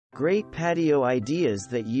Great patio ideas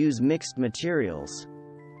that use mixed materials.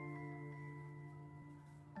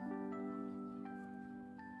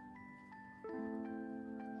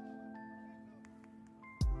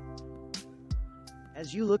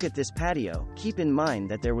 As you look at this patio, keep in mind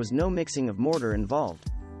that there was no mixing of mortar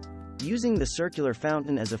involved. Using the circular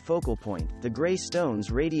fountain as a focal point, the gray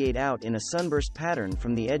stones radiate out in a sunburst pattern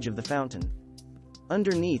from the edge of the fountain.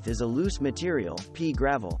 Underneath is a loose material, pea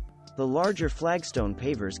gravel. The larger flagstone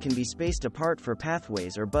pavers can be spaced apart for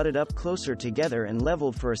pathways or butted up closer together and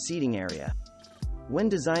leveled for a seating area. When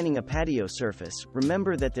designing a patio surface,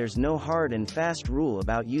 remember that there's no hard and fast rule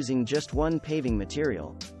about using just one paving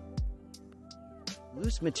material.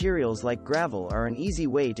 Loose materials like gravel are an easy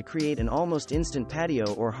way to create an almost instant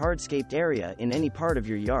patio or hardscaped area in any part of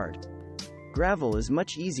your yard. Gravel is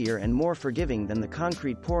much easier and more forgiving than the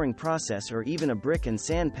concrete pouring process or even a brick and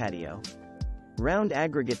sand patio. Round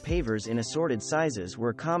aggregate pavers in assorted sizes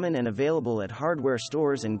were common and available at hardware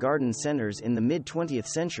stores and garden centers in the mid-20th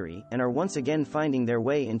century, and are once again finding their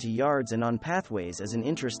way into yards and on pathways as an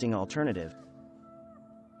interesting alternative.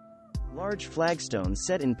 Large flagstones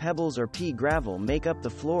set in pebbles or pea gravel make up the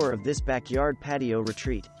floor of this backyard patio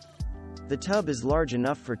retreat. The tub is large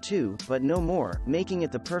enough for two, but no more, making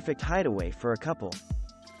it the perfect hideaway for a couple.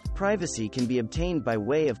 Privacy can be obtained by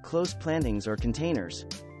way of close plantings or containers.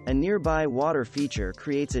 A nearby water feature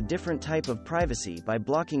creates a different type of privacy by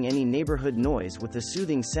blocking any neighborhood noise with the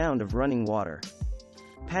soothing sound of running water.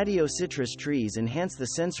 Patio citrus trees enhance the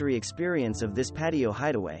sensory experience of this patio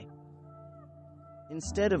hideaway.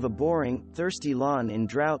 Instead of a boring, thirsty lawn in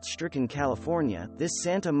drought-stricken California, this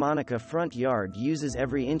Santa Monica front yard uses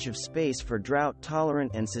every inch of space for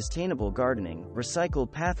drought-tolerant and sustainable gardening,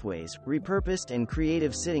 recycled pathways, repurposed and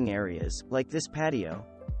creative sitting areas, like this patio.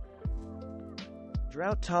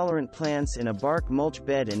 Drought-tolerant plants in a bark mulch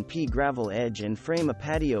bed and pea gravel edge and frame a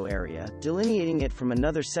patio area, delineating it from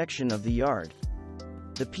another section of the yard.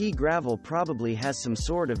 The pea gravel probably has some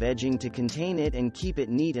sort of edging to contain it and keep it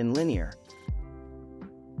neat and linear.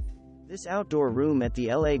 This outdoor room at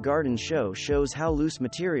the LA Garden Show shows how loose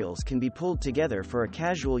materials can be pulled together for a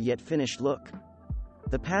casual yet finished look.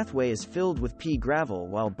 The pathway is filled with pea gravel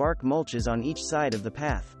while bark mulch is on each side of the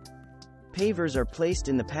path. Pavers are placed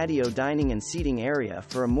in the patio dining and seating area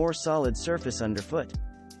for a more solid surface underfoot.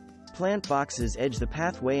 Plant boxes edge the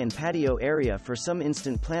pathway and patio area for some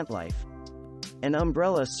instant plant life. An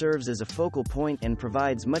umbrella serves as a focal point and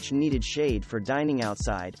provides much needed shade for dining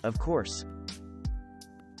outside, of course.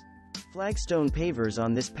 Flagstone pavers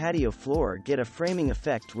on this patio floor get a framing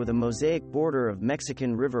effect with a mosaic border of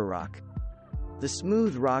Mexican river rock. The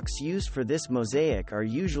smooth rocks used for this mosaic are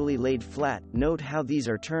usually laid flat. Note how these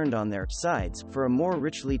are turned on their sides, for a more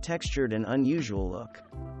richly textured and unusual look.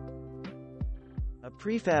 A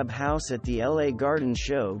prefab house at the LA Garden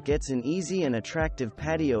Show gets an easy and attractive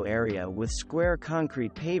patio area with square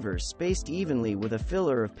concrete pavers spaced evenly with a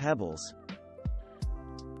filler of pebbles.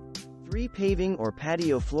 3 paving or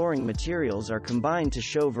patio flooring materials are combined to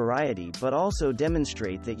show variety but also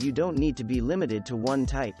demonstrate that you don't need to be limited to one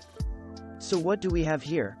type. So what do we have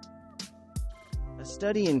here? A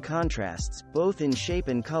study in contrasts, both in shape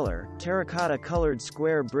and color. Terracotta-colored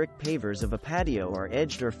square brick pavers of a patio are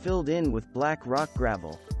edged or filled in with black rock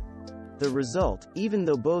gravel. The result, even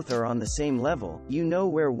though both are on the same level, you know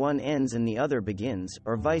where one ends and the other begins,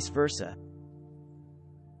 or vice versa.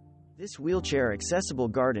 This wheelchair-accessible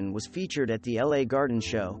garden was featured at the LA Garden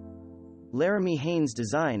Show. Laramie Haynes'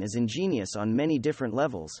 design is ingenious on many different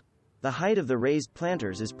levels. The height of the raised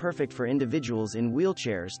planters is perfect for individuals in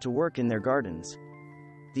wheelchairs to work in their gardens.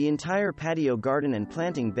 The entire patio garden and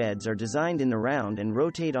planting beds are designed in the round and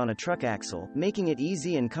rotate on a truck axle, making it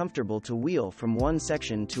easy and comfortable to wheel from one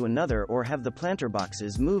section to another or have the planter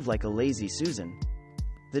boxes move like a lazy Susan.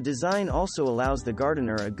 The design also allows the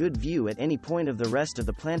gardener a good view at any point of the rest of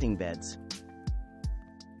the planting beds.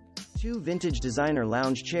 2 vintage designer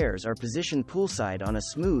lounge chairs are positioned poolside on a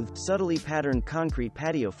smooth, subtly patterned concrete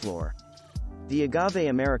patio floor. The Agave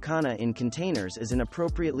Americana in containers is an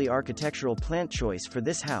appropriately architectural plant choice for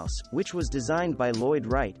this house, which was designed by Lloyd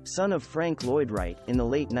Wright, son of Frank Lloyd Wright, in the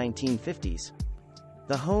late 1950s.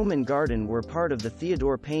 The home and garden were part of the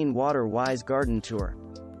Theodore Payne Water Wise Garden Tour.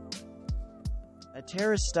 A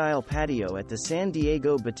terrace-style patio at the San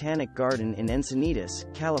Diego Botanic Garden in Encinitas,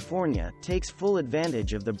 California, takes full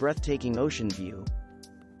advantage of the breathtaking ocean view.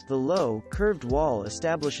 The low, curved wall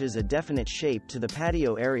establishes a definite shape to the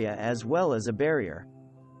patio area as well as a barrier.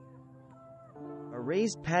 A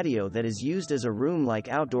raised patio that is used as a room-like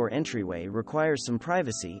outdoor entryway requires some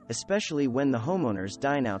privacy, especially when the homeowners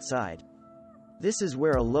dine outside. This is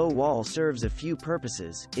where a low wall serves a few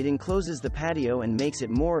purposes. It encloses the patio and makes it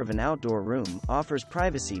more of an outdoor room, offers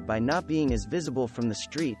privacy by not being as visible from the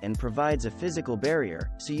street, and provides a physical barrier,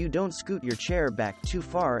 so you don't scoot your chair back too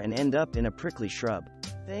far and end up in a prickly shrub.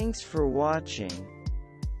 Thanks for watching.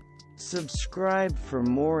 Subscribe for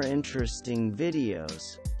more interesting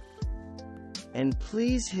videos. And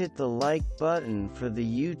please hit the like button for the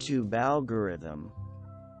YouTube algorithm.